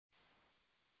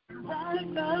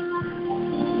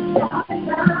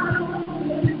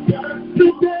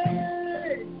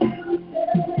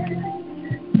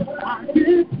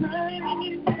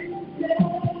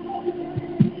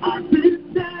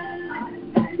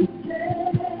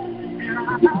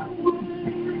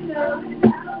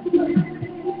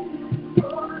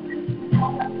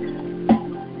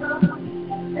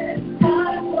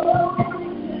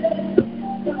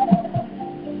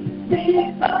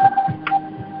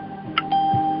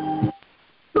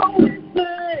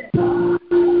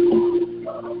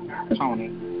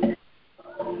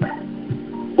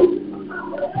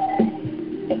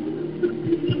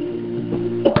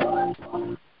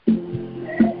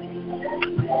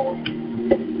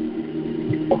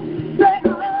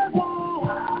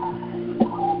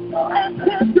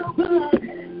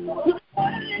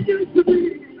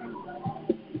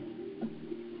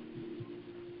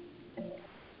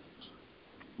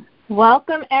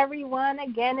Welcome, everyone.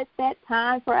 Again, it's that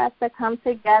time for us to come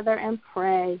together and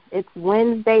pray. It's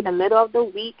Wednesday, the middle of the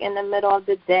week, in the middle of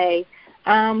the day.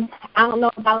 I don't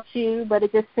know about you, but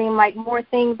it just seemed like more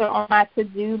things are on my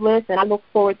to-do list, and I look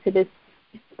forward to this.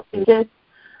 Just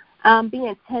be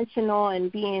intentional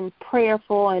and being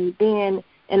prayerful and being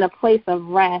in a place of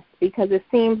rest, because it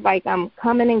seems like I'm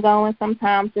coming and going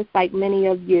sometimes, just like many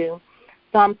of you.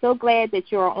 So I'm so glad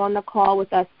that you're on the call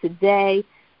with us today,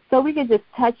 so we can just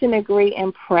touch and agree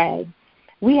and pray.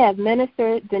 We have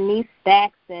Minister Denise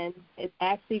Thaxton is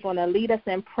actually going to lead us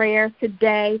in prayer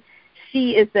today.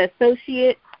 She is the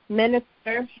Associate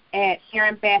Minister at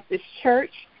Sharon Baptist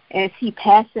Church, and she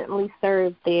passionately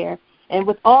serves there. And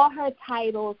with all her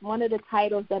titles, one of the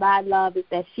titles that I love is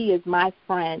that she is my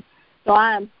friend. So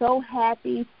I am so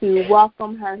happy to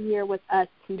welcome her here with us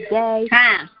today.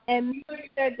 Hi. And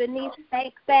Minister Denise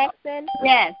Thaxton.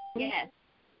 Yes.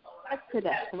 Us to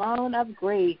the throne of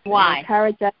grace. Why?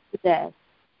 Encourage us today.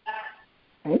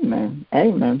 Amen.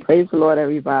 Praise the Lord,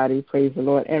 everybody. Praise the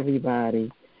Lord,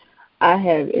 everybody. I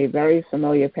have a very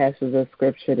familiar passage of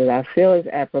Scripture that I feel is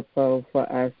apropos for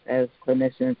us as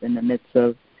clinicians in the midst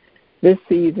of this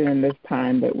season and this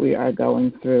time that we are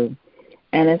going through.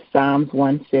 And it's Psalms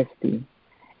 150.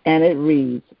 And it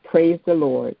reads, "Praise the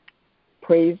Lord.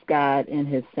 Praise God in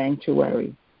his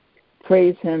sanctuary.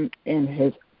 Praise him in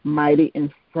his mighty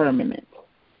firmament.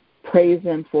 Praise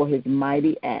him for his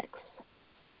mighty acts.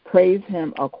 Praise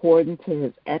him according to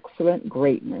his excellent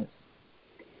greatness.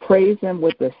 Praise him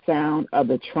with the sound of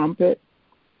the trumpet.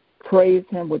 Praise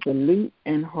him with the lute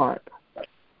and harp.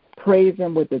 Praise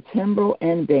him with the timbrel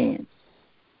and dance.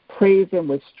 Praise him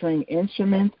with string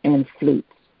instruments and flutes.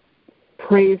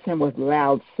 Praise him with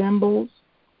loud cymbals.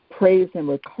 Praise him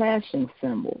with clashing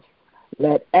cymbals.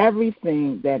 Let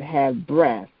everything that have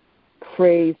breath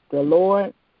praise the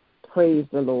Lord. Praise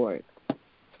the Lord."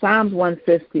 Psalms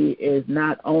 150 is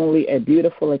not only a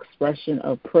beautiful expression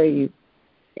of praise,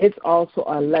 it's also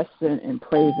a lesson in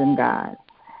praising God.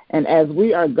 And as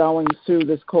we are going through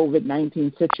this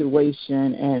COVID-19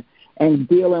 situation and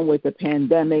dealing with the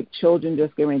pandemic, children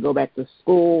just getting ready to go back to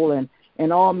school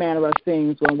and all manner of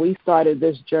things, when we started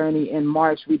this journey in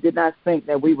March, we did not think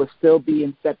that we would still be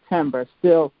in September,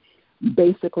 still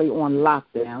basically on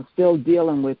lockdown, still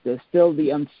dealing with this, still the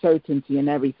uncertainty and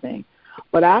everything.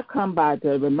 But I come by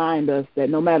to remind us that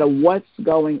no matter what's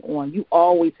going on, you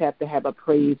always have to have a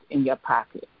praise in your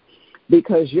pocket,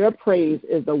 because your praise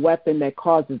is the weapon that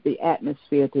causes the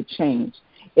atmosphere to change.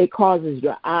 It causes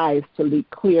your eyes to leak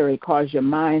clear. It causes your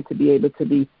mind to be able to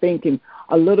be thinking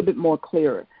a little bit more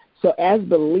clearer. So as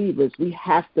believers, we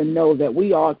have to know that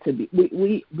we are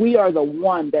the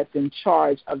one that's in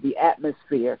charge of the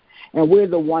atmosphere, and we're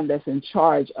the one that's in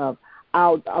charge of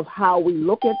how we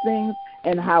look at things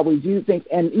and how we do things,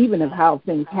 and even of how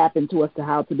things happen to us, to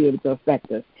how to be able to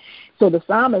affect us. So the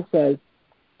psalmist says,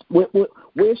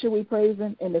 where should we praise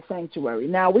him? In the sanctuary.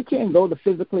 Now, we can't go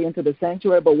physically into the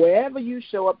sanctuary, but wherever you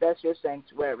show up, that's your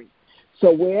sanctuary.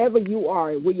 So wherever you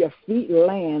are, where your feet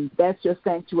land, that's your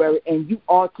sanctuary, and you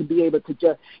ought to be able to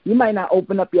just, you might not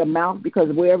open up your mouth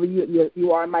because wherever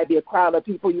you are, it might be a crowd of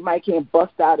people, you might can't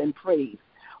bust out in praise.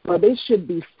 But it should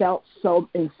be felt so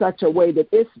in such a way that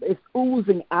it's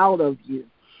oozing out of you.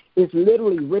 It's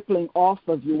literally rippling off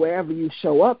of you wherever you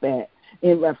show up at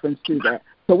in reference to that.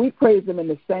 So we praise him in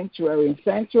the sanctuary. In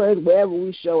sanctuaries, wherever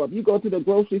we show up. You go to the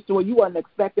grocery store, you weren't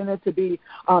expecting it to be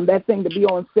that thing to be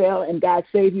on sale, and God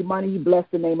save you money, you bless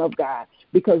the name of God.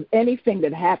 Because anything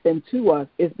that happened to us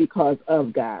is because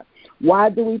of God. Why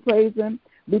do we praise him?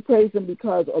 We praise him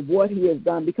because of what he has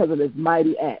done, because of his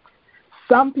mighty acts.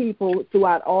 Some people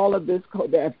throughout all of this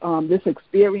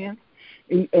experience,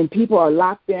 and people are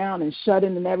locked down and shut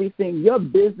in and everything, your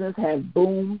business has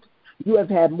boomed. You have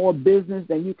had more business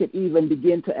than you could even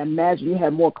begin to imagine. You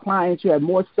have more clients. You have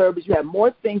more service. You have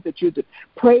more things that you do.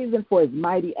 Praise him for his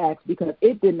mighty acts, because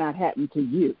it did not happen to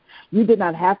you. You did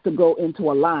not have to go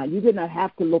into a line. You did not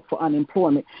have to look for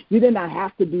unemployment. You did not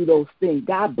have to do those things.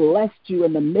 God blessed you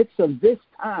in the midst of this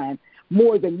time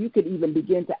more than you could even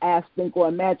begin to ask, think, or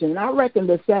imagine. And I reckon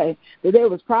to say that there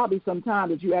was probably some time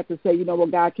that you had to say, you know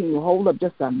what, God, can you hold up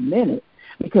just a minute?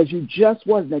 Because you just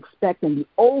wasn't expecting the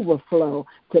overflow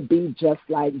to be just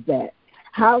like that.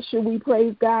 How should we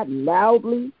praise God?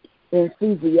 Loudly,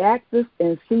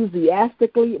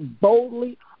 enthusiastically,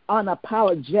 boldly,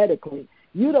 unapologetically.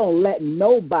 You don't let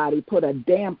nobody put a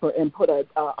damper and put a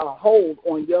hold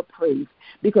on your praise,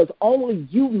 because only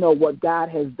you know what God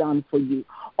has done for you.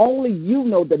 Only you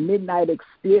know the midnight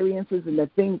experiences and the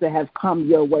things that have come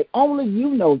your way. Only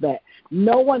you know that.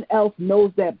 No one else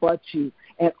knows that but you.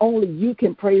 And only you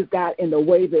can praise God in the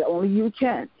way that only you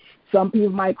can. Some people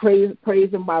might praise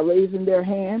him by raising their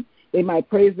hand. They might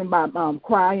praise him by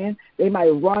crying. They might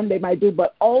run. They might do.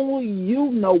 But only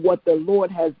you know what the Lord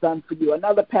has done for you.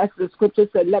 Another passage of Scripture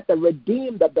said, let the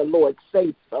redeemed of the Lord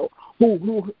say so,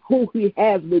 who he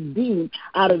has redeemed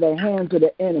out of the hands of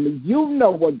the enemy. You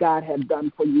know what God has done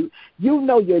for you. You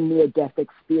know your near-death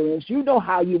experience. You know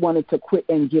how you wanted to quit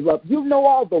and give up. You know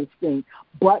all those things.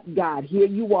 But God, here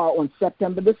you are on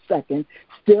September the 2nd,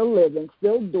 still living,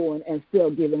 still doing, and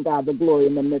still giving God the glory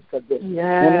in the midst of this.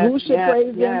 And who should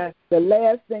praise him? The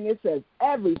last thing it says,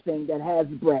 everything that has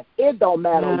breath. It don't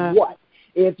matter what.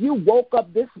 If you woke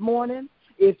up this morning,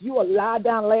 if you lie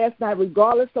down last night,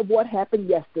 regardless of what happened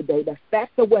yesterday, the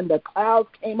fact that when the clouds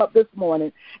came up this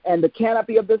morning and the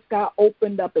canopy of the sky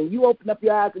opened up and you opened up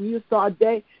your eyes and you saw a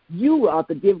day, you ought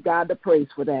to give God the praise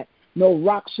for that. No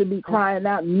rock should be crying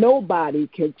out. Nobody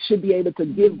should be able to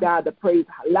give God the praise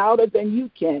louder than you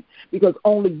can, because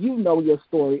only you know your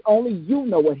story. Only you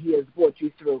know what he has brought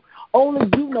you through. Only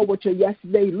you know what your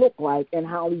yesterday looked like, and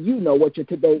how you know what your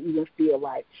today even feel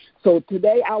like. So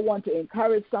today I want to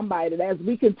encourage somebody that as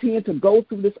we continue to go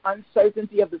through this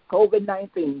uncertainty of this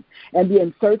COVID-19 and the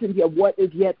uncertainty of what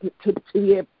is yet to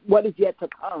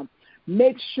come,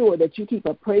 make sure that you keep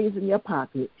a praise in your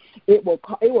pocket. Praise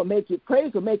will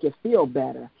make you feel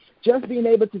better. Just being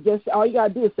able to all you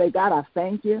gotta do is say, God, I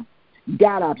thank you.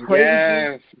 God, I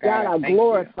praise you. God, I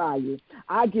glorify you.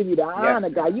 I give you the honor,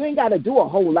 God. You ain't got to do a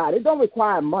whole lot. It don't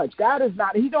require much.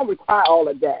 He don't require all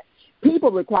of that.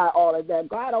 People require all of that.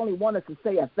 God only wants us to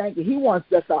say a thank you. He wants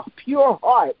just a pure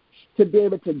heart to be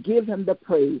able to give him the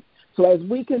praise. So as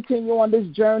we continue on this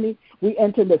journey, we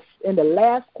enter in the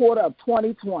last quarter of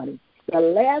 2020. The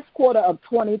last quarter of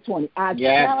 2020, I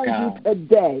challenge you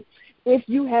today, if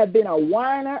you have been a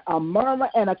whiner, a murmurer,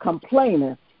 and a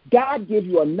complainer, God gives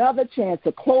you another chance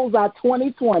to close out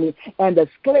 2020, and the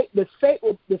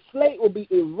slate will be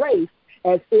erased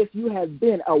as if you have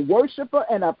been a worshiper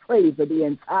and a praiser the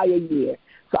entire year.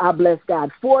 So I bless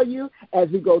God for you. As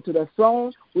we go to the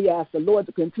throne, we ask the Lord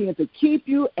to continue to keep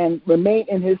you and remain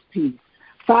in his peace.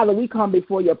 Father, we come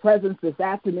before your presence this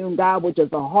afternoon, God, which is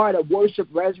a heart of worship,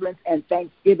 reverence, and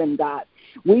thanksgiving, God.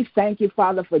 We thank you,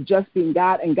 Father, for just being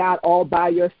God and God all by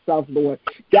yourself, Lord.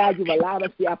 God, you've allowed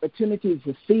us the opportunity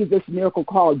to see this miracle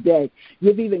called day.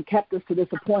 You've even kept us to this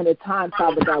appointed time,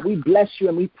 Father God. We bless you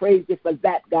and we praise you for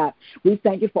that, God. We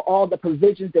thank you for all the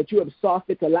provisions that you have saw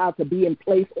fit to allow to be in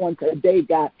place on today,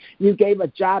 God. You gave us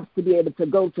jobs to be able to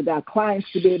go to, God, clients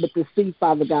to be able to see,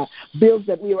 Father God, bills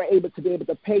that we were able to be able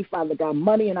to pay, Father God,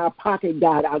 money in our pocket,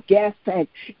 God. Our gas tank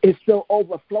is still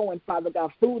overflowing, Father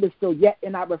God. Food is still yet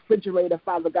in our refrigerator,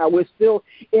 Father God. We're still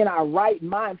in our right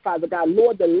mind, Father God.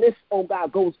 Lord, the list, oh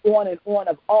God, goes on and on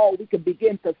of all we could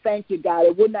begin to thank you, God.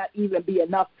 It would not even be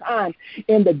enough time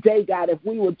in the day, God, if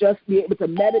we would just be able to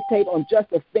meditate on just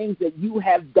the things that you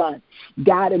have done,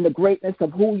 God, in the greatness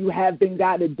of who you have been,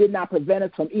 God. It did not prevent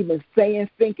us from even saying,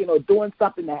 thinking, or doing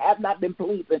something that have not been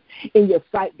pleasing in your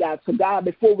sight, God. So, God,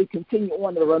 before we continue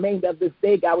on the remainder of this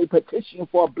day, God, we petition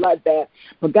for a bloodbath.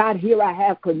 But, God, here I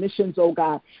have clinicians, oh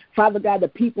God. Father God, the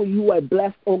people you have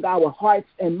blessed, oh God, with hearts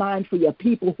and minds for your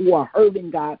people who are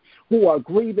hurting, God, who are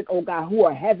grieving, oh God, who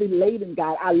are heavy laden,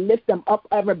 God. I lift them up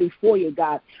ever before you,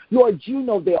 God. Lord, you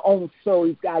know their own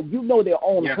stories, God. You know their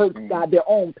own hurts, God, their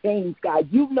own pains, God.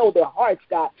 You know their hearts,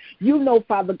 God. You know,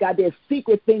 Father God, their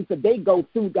secret things that they go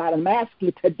through, God. I'm asking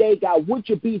you today, God, would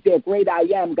you be their great I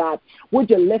am, God? Would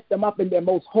you lift them up in their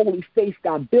most holy faith,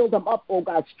 God? Build them up, oh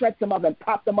God. Stretch them up and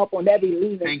prop them up on every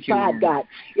leaning side, God.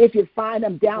 If you find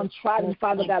them downtrodden,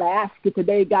 Father God, I ask ask you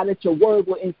today, God, that your word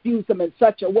will infuse them in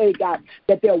such a way, God,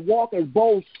 that they'll walk as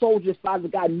bold soldiers, Father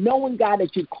God, knowing, God,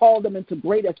 that you call them into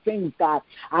greater things, God.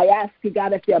 I ask you,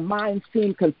 God, if their minds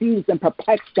seem confused and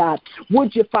perplexed, God,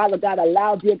 would you, Father God,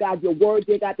 allow, dear God, your word,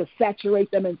 dear God, to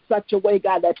saturate them in such a way,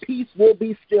 God, that peace will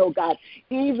be still, God,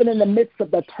 even in the midst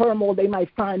of the turmoil they might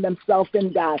find themselves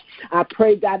in, God. I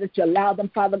pray, God, that you allow them,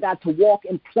 Father God, to walk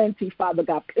in plenty, Father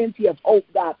God, plenty of hope,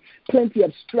 God, plenty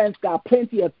of strength, God,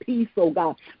 plenty of peace, oh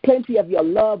God, plenty of your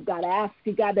love, God. I ask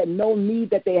you, God, that no need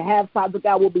that they have, Father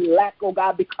God, will be lacked, oh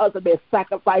God, because of their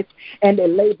sacrifice and their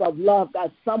labor of love,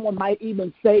 God. Someone might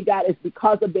even say, God, it's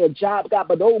because of their job, God,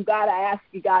 but oh God, I ask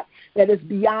you, God, that it's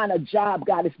beyond a job,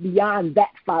 God. It's beyond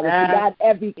that, Father. So God,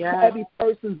 every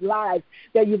person's lives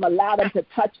that you've allowed them to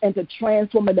touch and to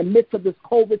transform in the midst of this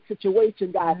COVID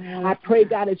situation, God. I pray,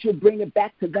 God, that you'll bring it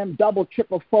back to them double,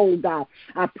 triple fold, God.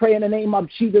 I pray in the name of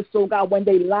Jesus, oh God, when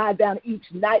they lie down each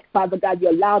night, Father God, you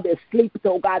allow their sleep,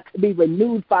 oh God, to be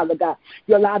renewed, Father God.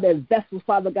 You allow their vessels,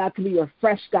 Father God, to be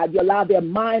refreshed, God. You allow their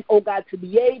mind, oh God, to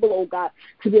be able, oh God,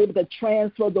 to be able to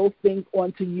transfer those things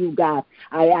onto you, God.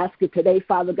 I ask you today,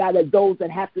 Father God, that those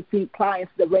that have to see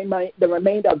clients the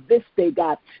remainder of this day,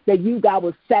 God, that you, God,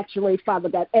 will saturate, Father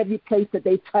God, every place that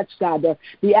they touch, God.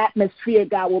 The atmosphere,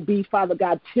 God, will be, Father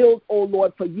God, tilled, oh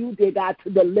Lord, for you, dear God, to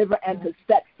deliver and to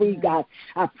set free, God.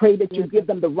 I pray that you give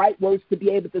them the right words to be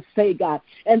able to say, God.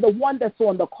 And the one that's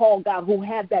on the call, God, who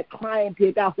have that client,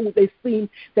 dear God, who they seem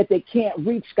that they can't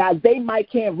reach, God. They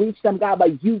might can't reach them, God,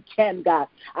 but you can, God.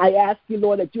 I ask you,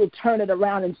 Lord, that you'll turn it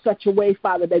around in such a way,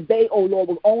 Father, that they, oh Lord,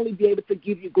 will only be able to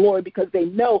give you glory because they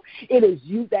know it is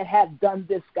you that have done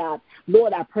this, God.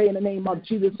 Lord, I pray in the name of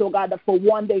Jesus, oh God, that for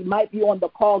one they might be on the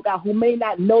call, God, who may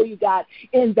not know you, God,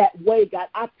 in that way, God.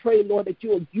 I pray, Lord, that you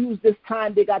will use this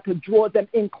time, dear God, to draw them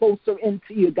in closer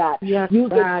into you, God. Use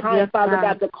this time, Father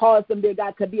God, to cause them, dear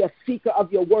God, to be a seeker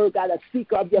of your word, God, a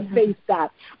seeker of your face, God.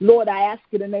 Lord, I ask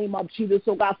in the name of Jesus,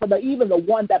 oh God, for even the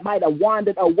one that might have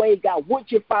wandered away, God,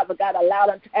 would you, Father God, allow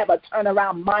them to have a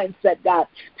turnaround mindset, God,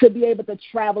 to be able to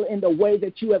travel in the way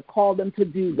that you have called them to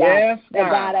do, God. Yes, God. And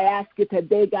God, I ask you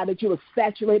today, God, that you will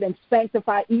saturate and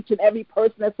sanctify each and every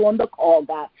person that's on the call,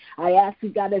 God. I ask you,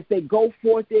 God, as they go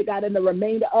forth, dear God, in the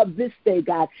remainder of this day,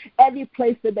 God, every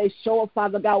place that they show up,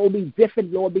 Father God, will be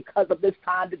different, Lord, because of this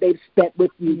time that they've spent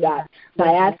with you, God. So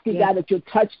I ask you, God, that you'll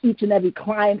touch each and every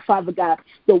client, Father God,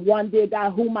 the one, dear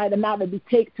God, who might not be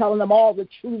telling them all the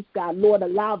truth, God. Lord,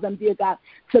 allow them, dear God,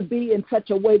 to be in such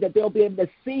a way that they'll be able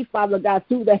to see, Father God,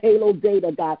 through the halo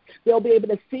data, God. They'll be able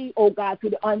to see, oh God,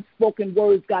 through the unspoken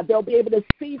words, God. They'll be able to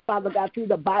see, Father God, through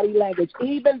the body language.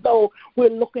 Even though we're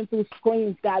looking through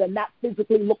screens, God, and not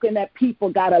physically looking at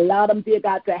people, God, allow them, dear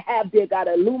God, to have, dear God,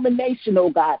 illumination, oh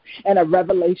God, and a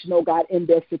revelation, oh God, in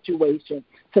their situation.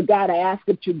 So, God, I ask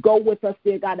that you go with us,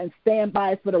 dear God, and stand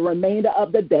by us for the remainder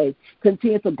of the day.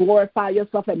 Continue to glorify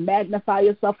yourself and magnify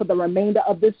yourself for the remainder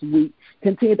of this week.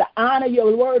 Continue to honor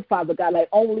your word, Father God, like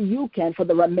only you can for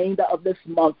the remainder of this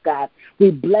month, God.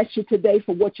 We bless you today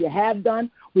for what you have done.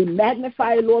 We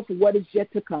magnify you, Lord, for what is yet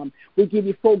to come. We give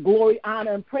you full glory,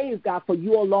 honor, and praise, God, for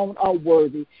you alone are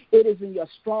worthy. It is in your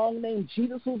strong name,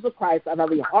 Jesus, who's the Christ, of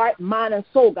every heart, mind, and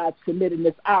soul, God, submitted in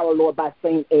this hour, Lord, by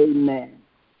saying amen.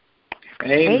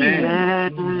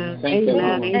 Amen.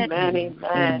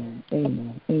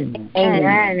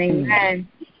 Amen.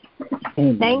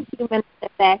 Thank you, Minister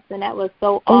Thaxton. That was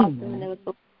so awesome, and it was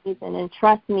so amazing. And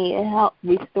trust me, it helped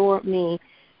restore me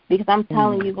because I'm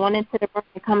telling you, going into the room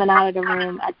and coming out of the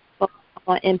room, I just feel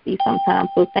on empty sometimes.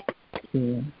 So thank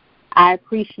you. I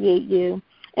appreciate you.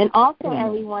 And also,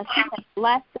 everyone, she has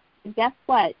blessed us. Guess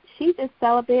what? She just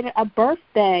celebrated a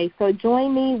birthday. So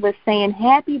join me with saying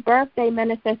happy birthday,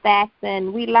 Minister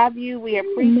Thaxton. We love you. We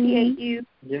appreciate you.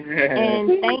 Yes.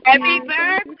 And thank Happy you.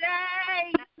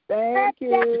 birthday! Thank you.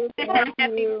 Thank you. Happy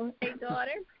birthday,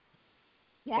 daughter.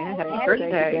 Yes, Happy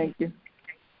birthday. Thank you.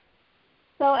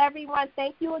 So, everyone,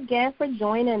 thank you again for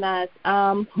joining us.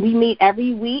 We meet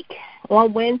every week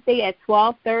on Wednesday at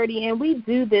 12:30, and we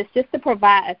do this just to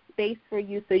provide a space for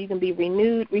you so you can be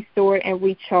renewed, restored, and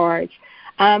recharged.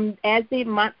 As the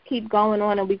months keep going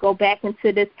on and we go back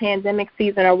into this pandemic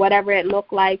season or whatever it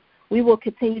looked like, we will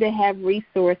continue to have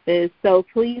resources. So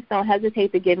please don't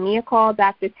hesitate to give me a call,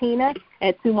 Dr. Tina,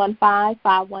 at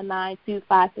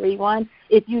 215-519-2531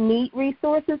 if you need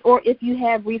resources or if you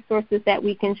have resources that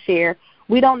we can share.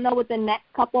 We don't know what the next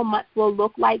couple of months will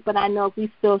look like, but I know if we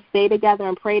still stay together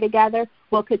and pray together,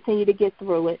 we'll continue to get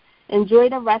through it. Enjoy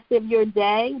the rest of your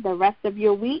day, the rest of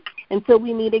your week, until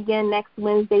we meet again next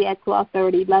Wednesday at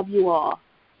 12:30. Love you all.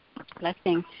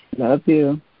 Blessings. Love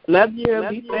you. Love you.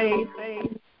 Be safe.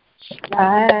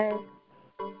 Bye.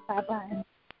 Bye-bye.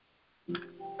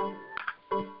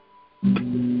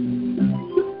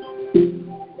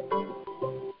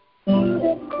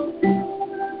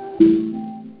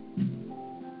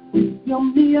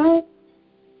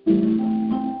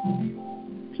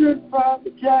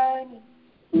 shining,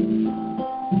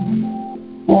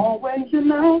 always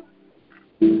enough.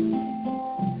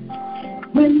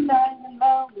 When I'm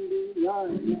lonely,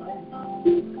 Lord,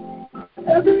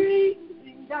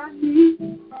 everything I need,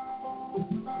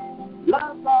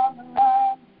 love on the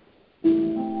line.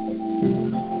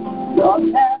 Lord,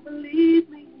 never leave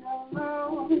me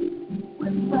alone.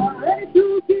 When I'm ready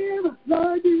to give,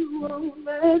 Lord, you won't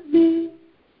let me.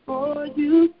 For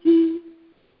you keep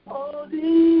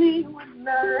holding me. When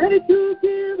I'm ready to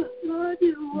give, Lord,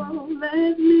 you won't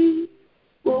let me.